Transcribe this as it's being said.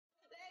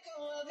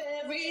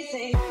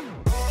Everything.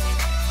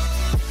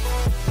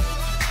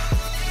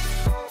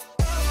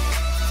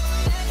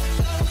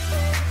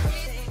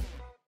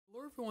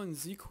 Hello everyone,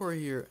 Zcore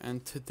here,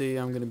 and today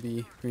I'm gonna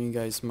be bringing you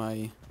guys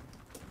my,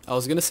 I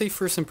was gonna say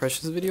first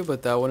impressions video,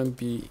 but that wouldn't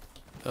be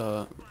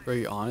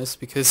very honest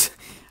because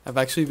I've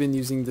actually been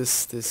using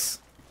this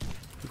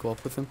go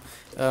up with him.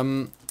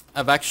 I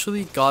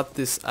actually got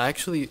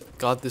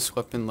this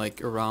weapon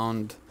like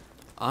around,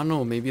 I don't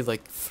know, maybe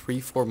like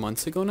 3-4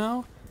 months ago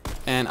now,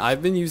 and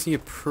I've been using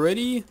it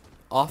pretty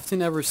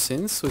often ever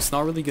since, so it's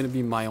not really gonna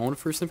be my own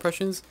first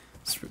impressions.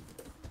 It's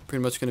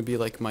pretty much gonna be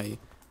like my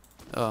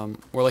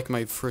or like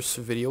my first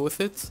video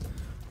with it,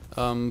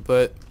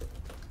 but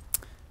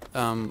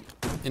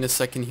in a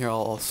second here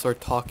I'll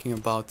start talking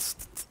about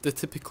the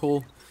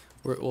typical.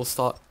 We'll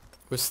start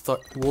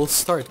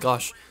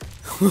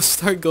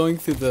going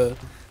through the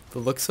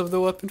looks of the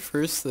weapon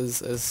first,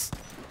 as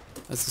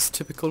is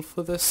typical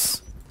for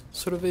this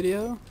sort of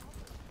video,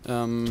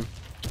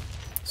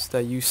 so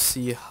that you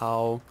see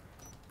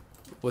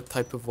what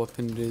type of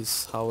weapon it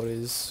is, how it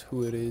is,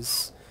 who it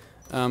is.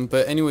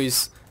 But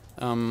anyways,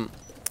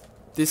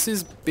 this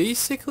is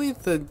basically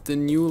the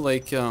new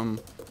like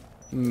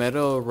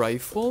meta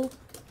rifle.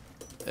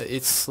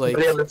 It's like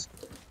Mirillis.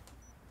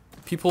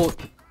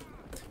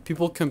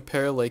 people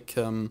compare like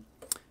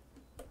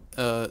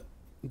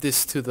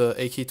this to the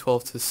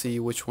AK-12 to see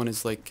which one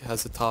is like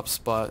has the top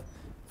spot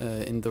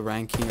in the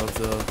ranking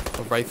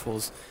of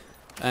rifles,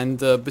 and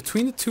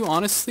between the two,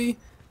 honestly,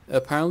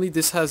 apparently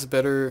this is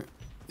better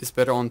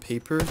on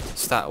paper,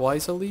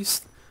 stat-wise at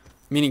least,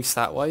 meaning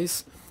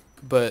stat-wise,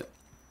 but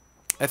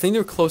I think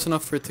they're close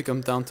enough for it to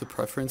come down to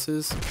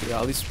preferences. Yeah,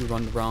 at least we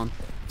run around.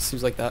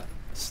 Seems like that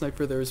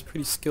sniper there is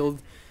pretty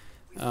skilled.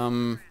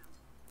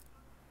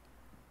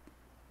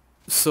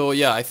 So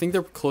yeah, I think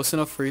they're close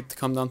enough for it to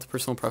come down to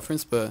personal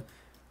preference, but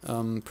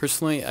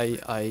personally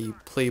I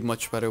play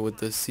much better with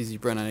the CZ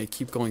Bren, and I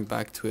keep going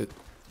back to it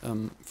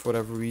for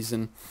whatever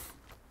reason.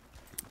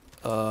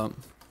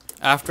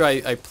 After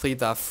I played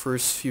that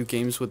first few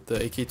games with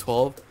the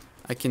AK-12,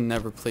 I can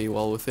never play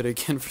well with it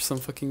again for some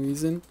fucking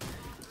reason.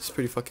 It's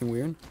pretty fucking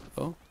weird.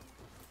 Oh.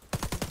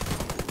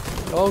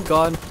 Oh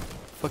god.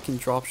 Fucking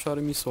drop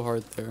shotted me so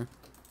hard there.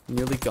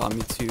 Nearly got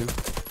me too.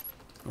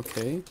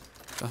 Okay.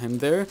 Got him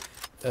there.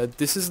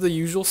 This is the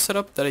usual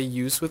setup that I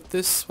use with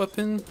this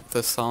weapon.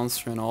 The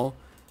silencer and all.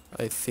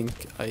 I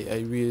think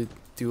I really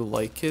do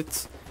like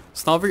it.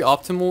 It's not very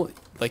optimal.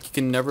 Like, you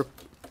can never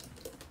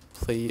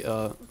play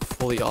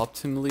fully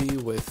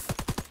optimally with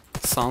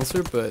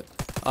silencer, but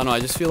I don't know, I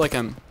just feel like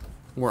I'm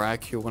more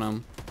accurate when I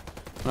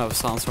have a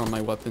silencer on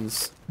my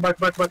weapons. Back,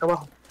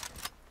 abajo.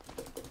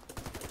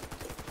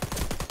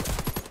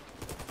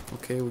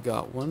 Okay, we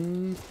got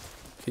one.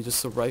 Okay,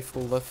 just a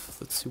rifle left.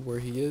 Let's see where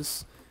he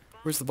is.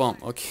 Where's the bomb?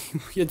 Okay,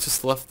 we had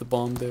just left the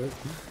bomb there.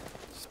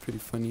 It's pretty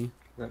funny.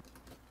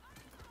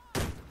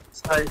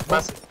 Side,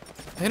 massive.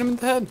 I hit him in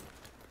the head.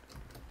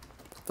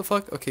 What the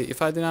fuck? Okay,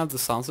 if I didn't have the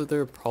silencer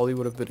there, it probably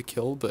would have been a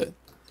kill, but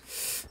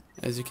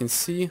as you can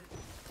see,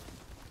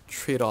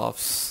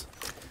 trade-offs,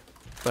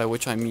 by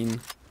which I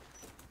mean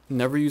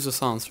never use a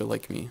silencer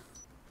like me.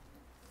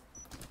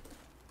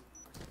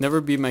 Never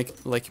be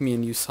like me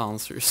and use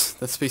silencers.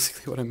 That's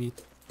basically what I mean.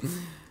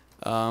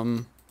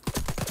 No!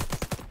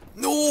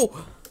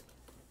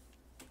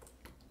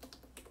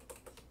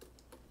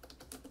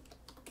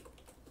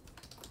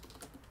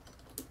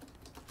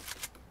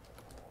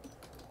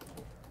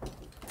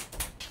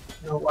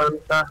 No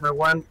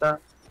aguanta.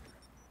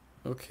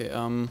 Okay,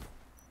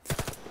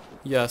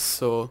 yeah,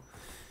 so...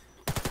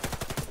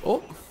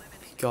 Oh!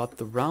 Got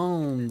the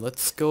round.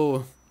 Let's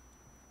go.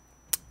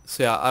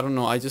 So yeah, I don't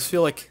know. I just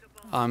feel like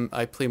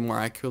I play more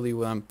accurately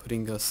when I'm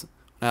putting when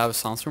I have a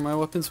silencer on my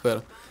weapons,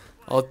 but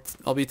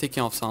I'll be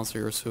taking off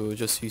silencer, so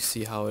just so you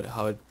see how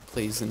it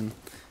plays and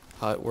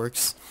how it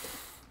works.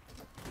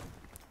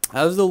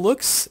 As the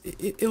looks,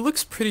 it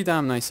looks pretty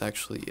damn nice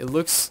actually. It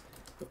looks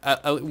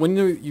when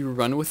you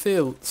run with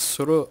it,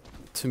 sort of,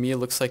 to me it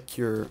looks like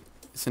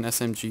it's an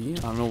SMG.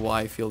 I don't know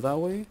why I feel that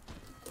way,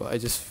 but I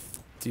just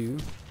do.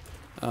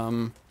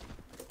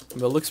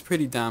 But it looks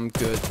pretty damn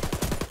good.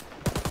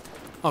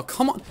 Oh,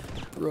 come on.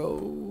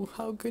 Bro,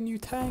 how can you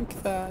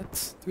tank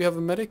that? Do we have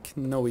a medic?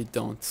 No, we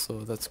don't, so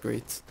that's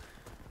great.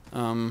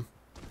 Probably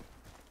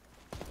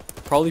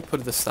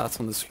put the stats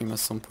on the screen at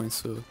some point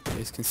so you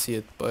guys can see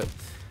it, but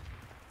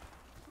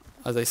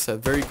as I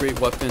said, very great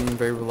weapon,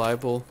 very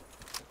reliable.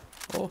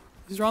 Oh,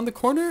 he's around the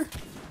corner?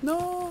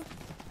 No!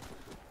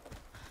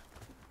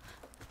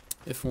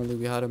 If only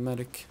we had a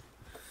medic.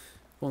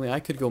 If only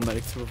I could go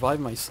medic to revive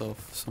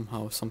myself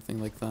somehow,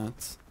 something like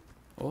that.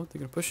 Oh, they're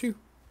gonna push you?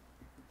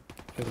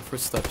 Okay, the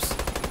first steps.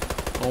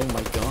 Oh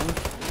my god.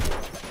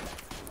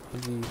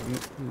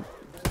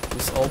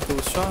 Miss all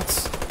those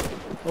shots.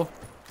 Oh,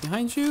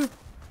 behind you!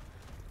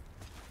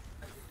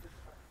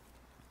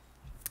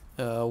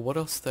 What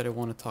else did I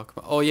want to talk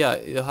about? Oh yeah,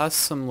 it has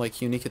some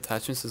like unique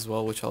attachments as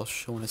well, which I'll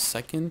show in a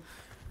second.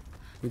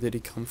 Where did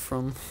he come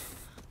from?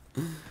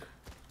 Can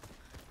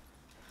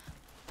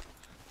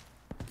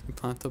you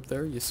plant up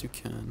there? Yes, you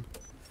can.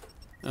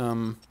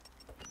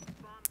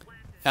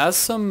 As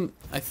some,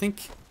 I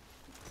think,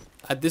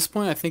 at this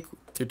point, I think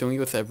they're doing it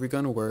with every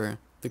gun where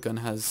the gun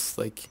has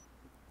like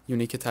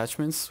unique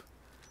attachments,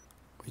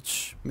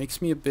 which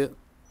makes me a bit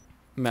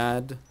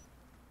mad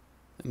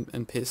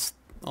and pissed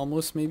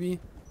almost maybe,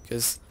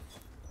 because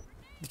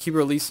they keep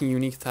releasing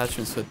unique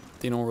attachments but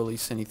they don't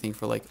release anything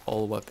for like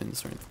all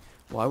weapons or anything.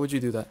 Why would you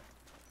do that?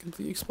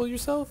 Completely explode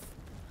yourself?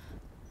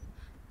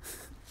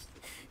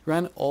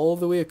 Ran all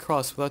the way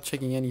across without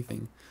checking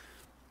anything.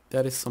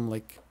 That is some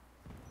like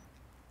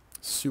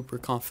super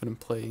confident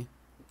play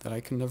that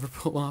I can never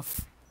pull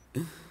off.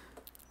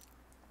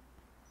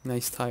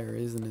 Nice tire,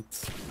 isn't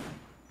it?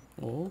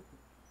 Oh,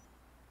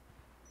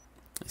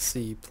 I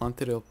see.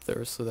 Planted it up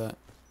there so that.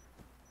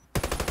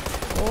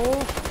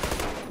 Oh,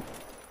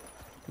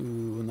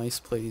 ooh, nice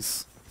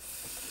plays.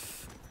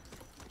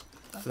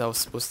 That was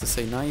supposed to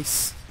say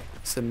nice.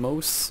 I said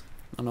most.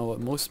 I don't know what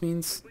most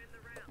means.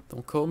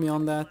 Don't quote me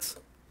on that.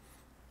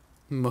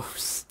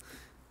 Most.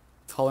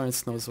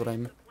 Tolerance knows what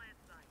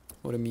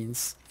it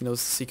means. He knows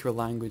the secret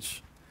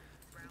language.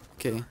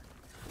 Okay.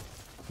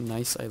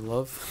 Nice, I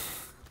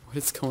love. What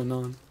is going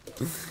on?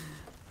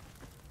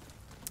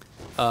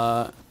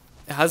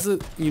 It has a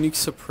unique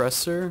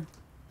suppressor,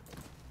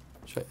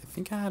 which I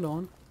think I had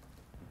on.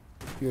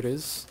 Here it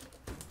is.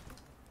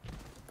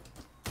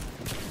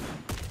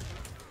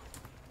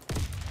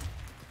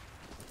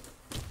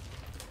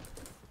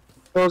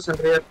 Todos en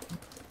riel.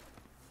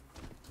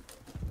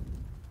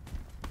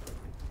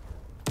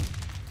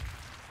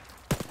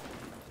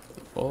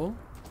 Oh,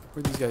 where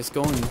are these guys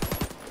going?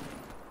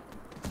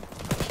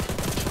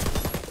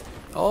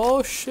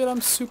 Oh shit, I'm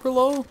super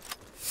low.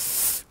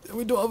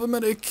 We don't have a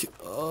medic.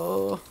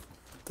 Oh,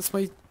 that's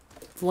my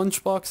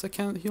lunchbox. I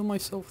can't heal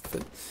myself with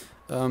it.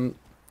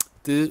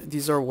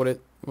 These are what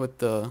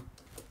the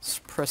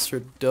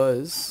suppressor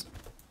does.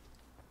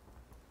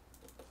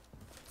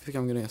 I think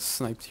I'm gonna get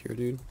sniped here,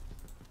 dude.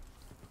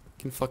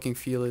 I can fucking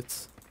feel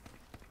it.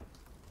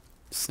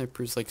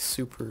 Sniper's like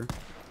super.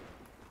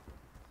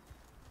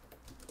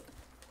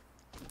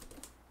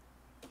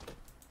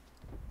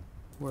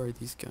 Where are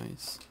these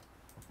guys?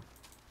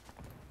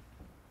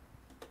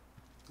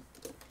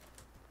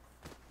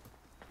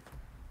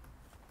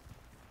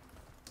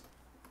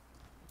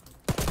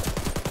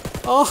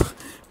 Oh,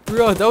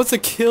 bro, that was a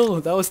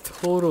kill. That was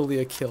totally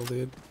a kill,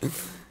 dude.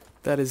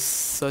 That is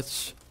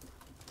such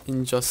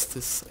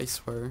injustice, I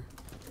swear.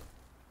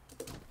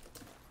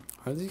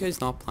 Are these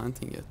guys not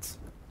planting yet?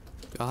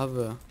 I have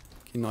a...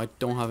 Okay, no, I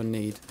don't have a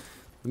nade.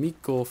 Let me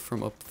go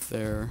from up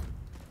there.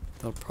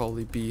 That'll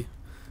probably be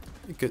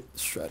a good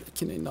strategy.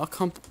 Can I not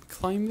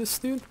climb this,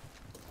 dude?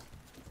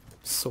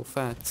 So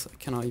fat. I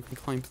cannot even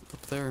climb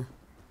up there.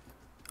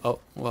 Oh,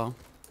 wow.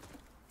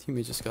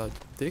 Teammate just got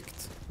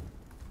dicked.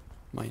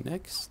 My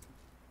next.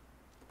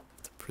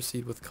 To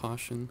proceed with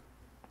caution.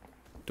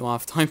 Don't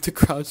have time to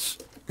crouch.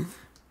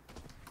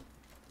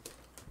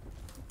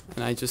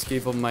 And I just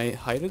gave up my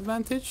height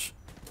advantage.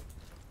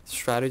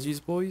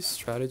 Strategies, boys.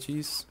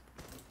 Strategies.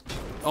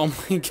 Oh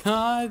my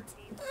god.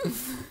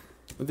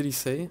 What did he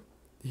say?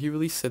 Did he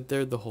really sit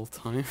there the whole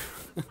time?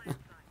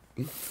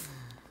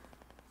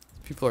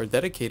 People are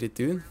dedicated,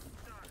 dude.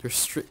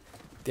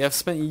 They have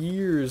spent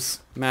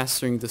years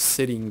mastering the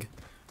sitting.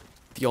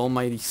 The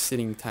almighty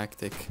sitting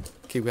tactic.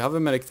 Okay, we have a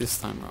medic this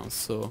time around,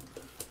 so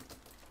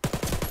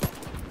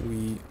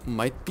we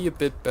might be a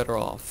bit better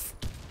off.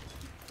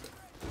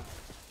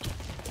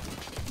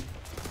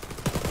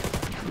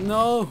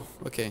 No!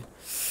 Okay.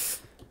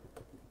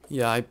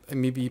 Yeah, I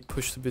maybe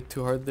pushed a bit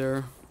too hard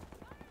there.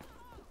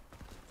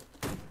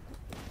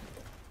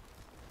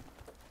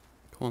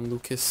 Come on,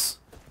 Lucas.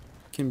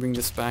 Can bring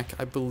this back.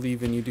 I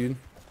believe in you, dude.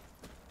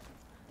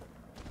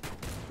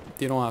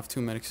 They don't have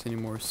 2 medics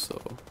anymore,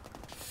 so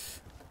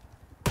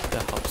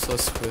that helps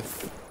us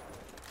with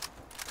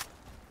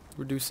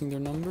reducing their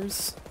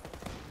numbers.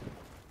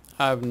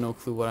 I have no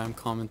clue what I'm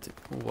how I'm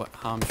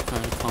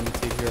trying to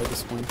commentate here at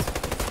this point.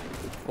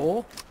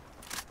 Oh,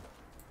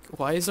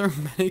 why is our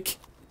medic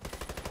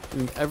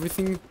doing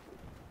everything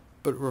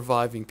but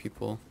reviving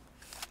people?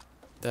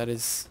 That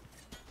is.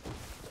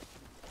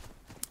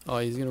 Oh,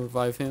 he's gonna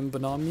revive him,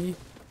 but not me.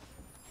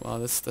 Wow,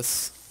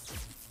 that's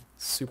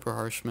super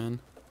harsh, man.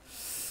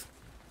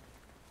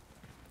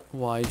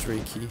 Why,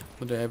 Drakey?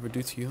 What did I ever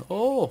do to you?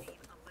 Oh!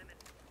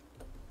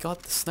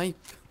 Got the snipe.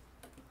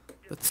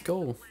 Let's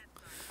go.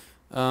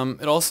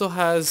 It also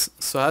has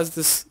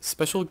this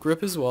special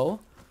grip as well.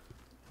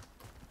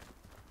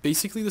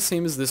 Basically the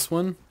same as this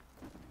one.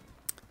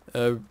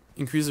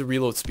 Increase the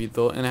reload speed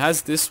though, and it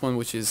has this one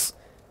which is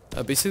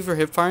basically for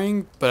hip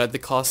firing, but at the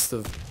cost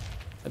of,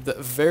 at the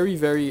very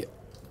very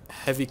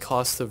heavy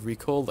cost of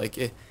recoil. Like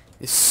it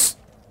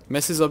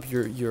messes up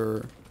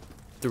the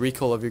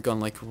recoil of your gun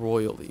like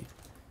royally.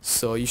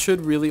 So you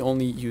should really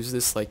only use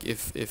this like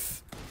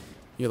if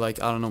you're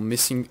like, I don't know,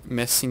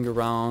 messing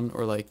around,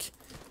 or like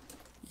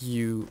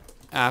you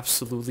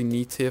absolutely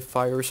need to hip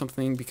fire or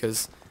something,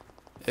 because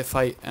if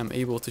I am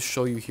able to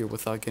show you here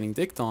without getting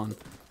dicked on,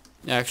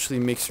 it actually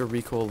makes your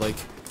recoil like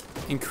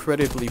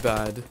incredibly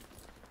bad.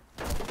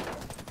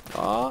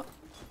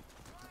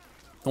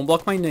 Don't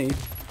block my nade.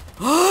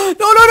 No,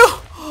 no, no!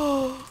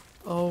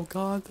 Oh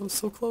god, that was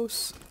so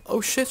close.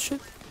 Oh shit,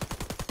 shit.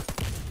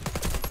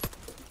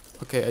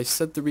 Okay, I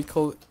said the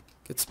recoil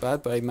gets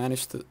bad, but I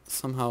managed to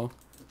somehow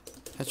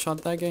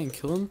headshot that guy and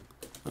kill him.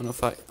 I don't know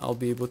if I'll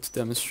be able to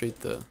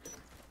demonstrate the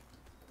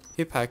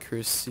hip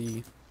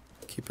accuracy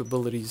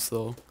capabilities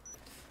though.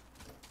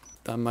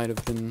 That might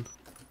have been...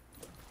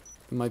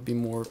 It might be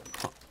more...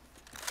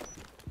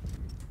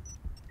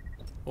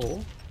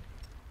 Oh?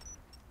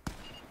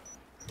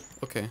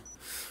 Okay.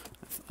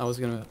 I was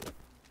gonna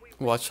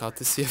watch out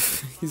to see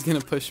if he's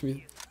gonna push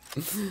me.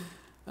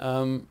 I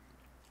don't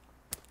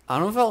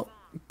know if I'll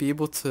be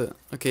able to...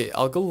 Okay,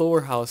 I'll go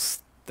lower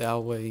house that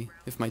way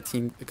if my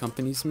team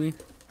accompanies me,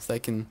 so I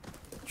can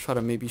try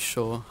to maybe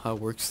show how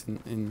it works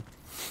in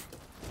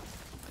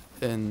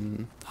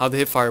how the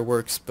hipfire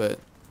works, but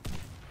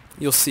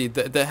you'll see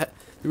the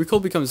recoil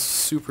becomes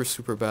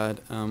super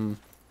bad,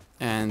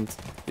 and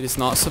it is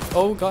not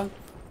oh god,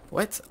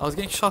 what? I was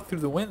getting shot through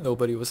the window,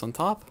 but he was on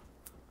top.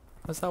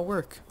 How does that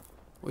work?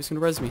 Oh, he's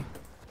gonna res me.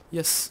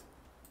 Yes,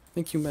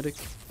 thank you, medic.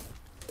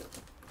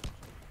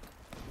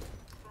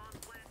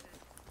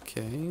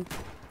 Okay,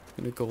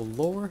 gonna go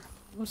lower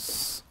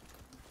house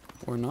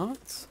or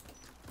not.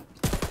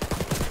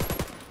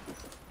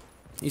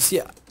 You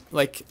see,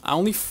 like, I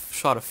only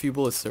shot a few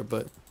bullets there,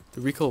 but the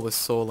recoil was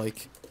so,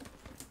 like,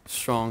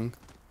 strong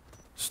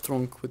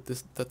with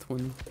that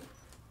one.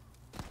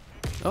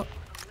 Oh,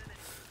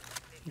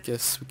 I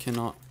guess we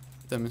cannot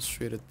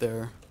demonstrate it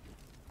there.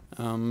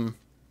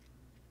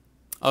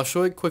 I'll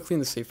show it quickly in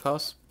the safe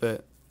house,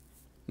 but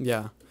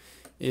yeah,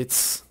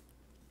 it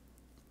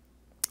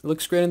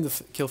looks great in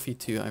the kill feed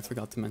too. I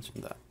forgot to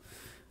mention that.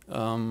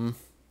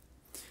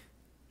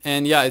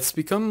 And yeah, it's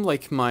become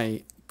like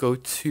my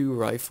go-to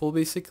rifle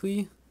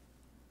basically.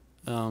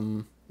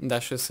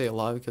 That should say a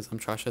lot because I'm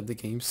trash at the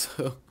game,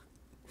 so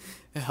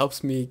it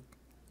helps me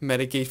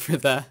mitigate for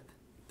that.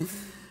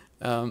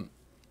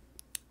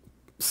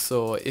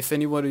 So if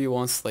anybody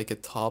wants like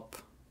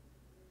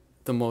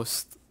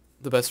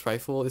the best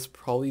rifle, is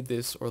probably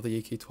this or the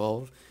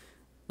AK-12.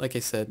 Like I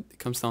said, it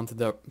comes down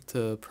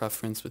to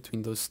preference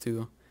between those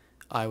two,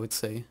 I would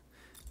say.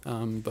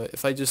 But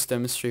if I just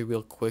demonstrate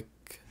real quick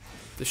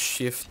the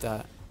shift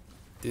that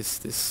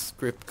this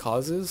grip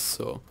causes,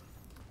 so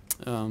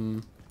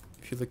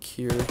if you look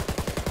here,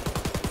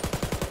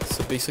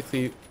 so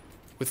basically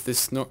with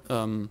this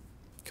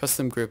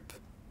custom grip,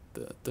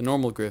 the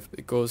normal grip,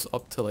 it goes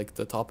up to like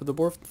the top of the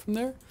board from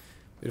there.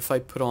 But if I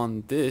put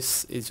on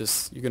this, it's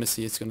just, you're gonna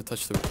see it's gonna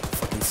touch the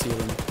fucking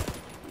ceiling.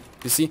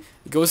 You see,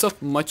 it goes up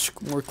much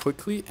more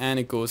quickly and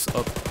it goes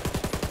up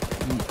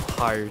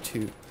higher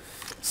too.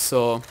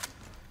 So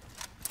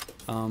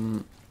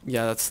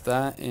yeah, that's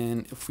that.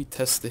 And if we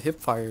test the hip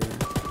fire,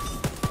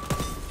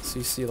 so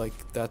you see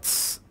like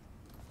that's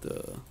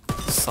the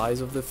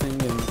size of the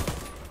thing and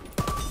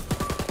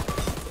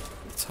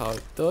that's how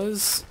it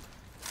does.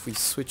 If we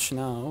switch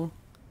now,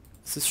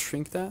 does this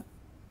shrink that?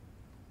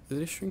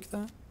 Did it shrink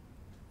that?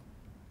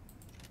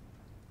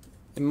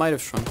 It might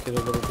have shrunk it a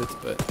little bit,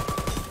 but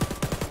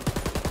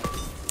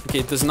okay,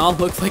 it does not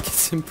look like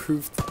it's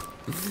improved.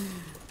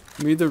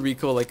 Maybe the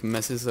recoil like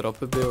messes it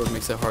up a bit or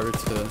makes it harder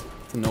to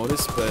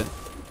notice, but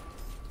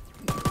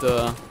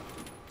the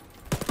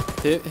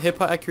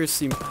hip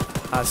accuracy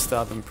has to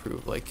have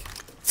improved. Like,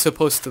 it's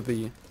supposed to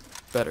be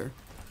better.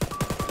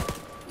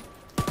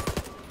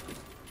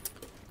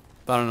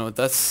 But I don't know,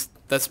 that's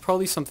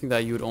probably something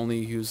that you would only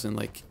use in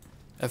like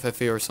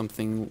FFA or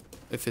something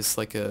if it's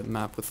like a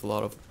map with a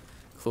lot of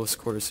close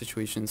quarter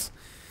situations.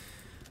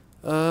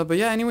 But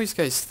yeah, anyways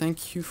guys,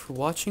 thank you for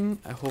watching.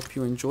 I hope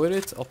you enjoyed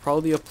it. I'll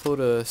probably upload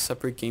a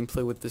separate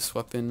gameplay with this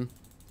weapon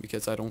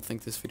because I don't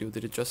think this video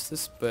did it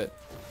justice, but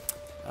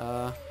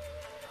hope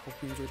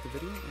you enjoyed the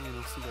video and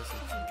I'll see you guys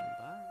next time.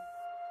 Bye.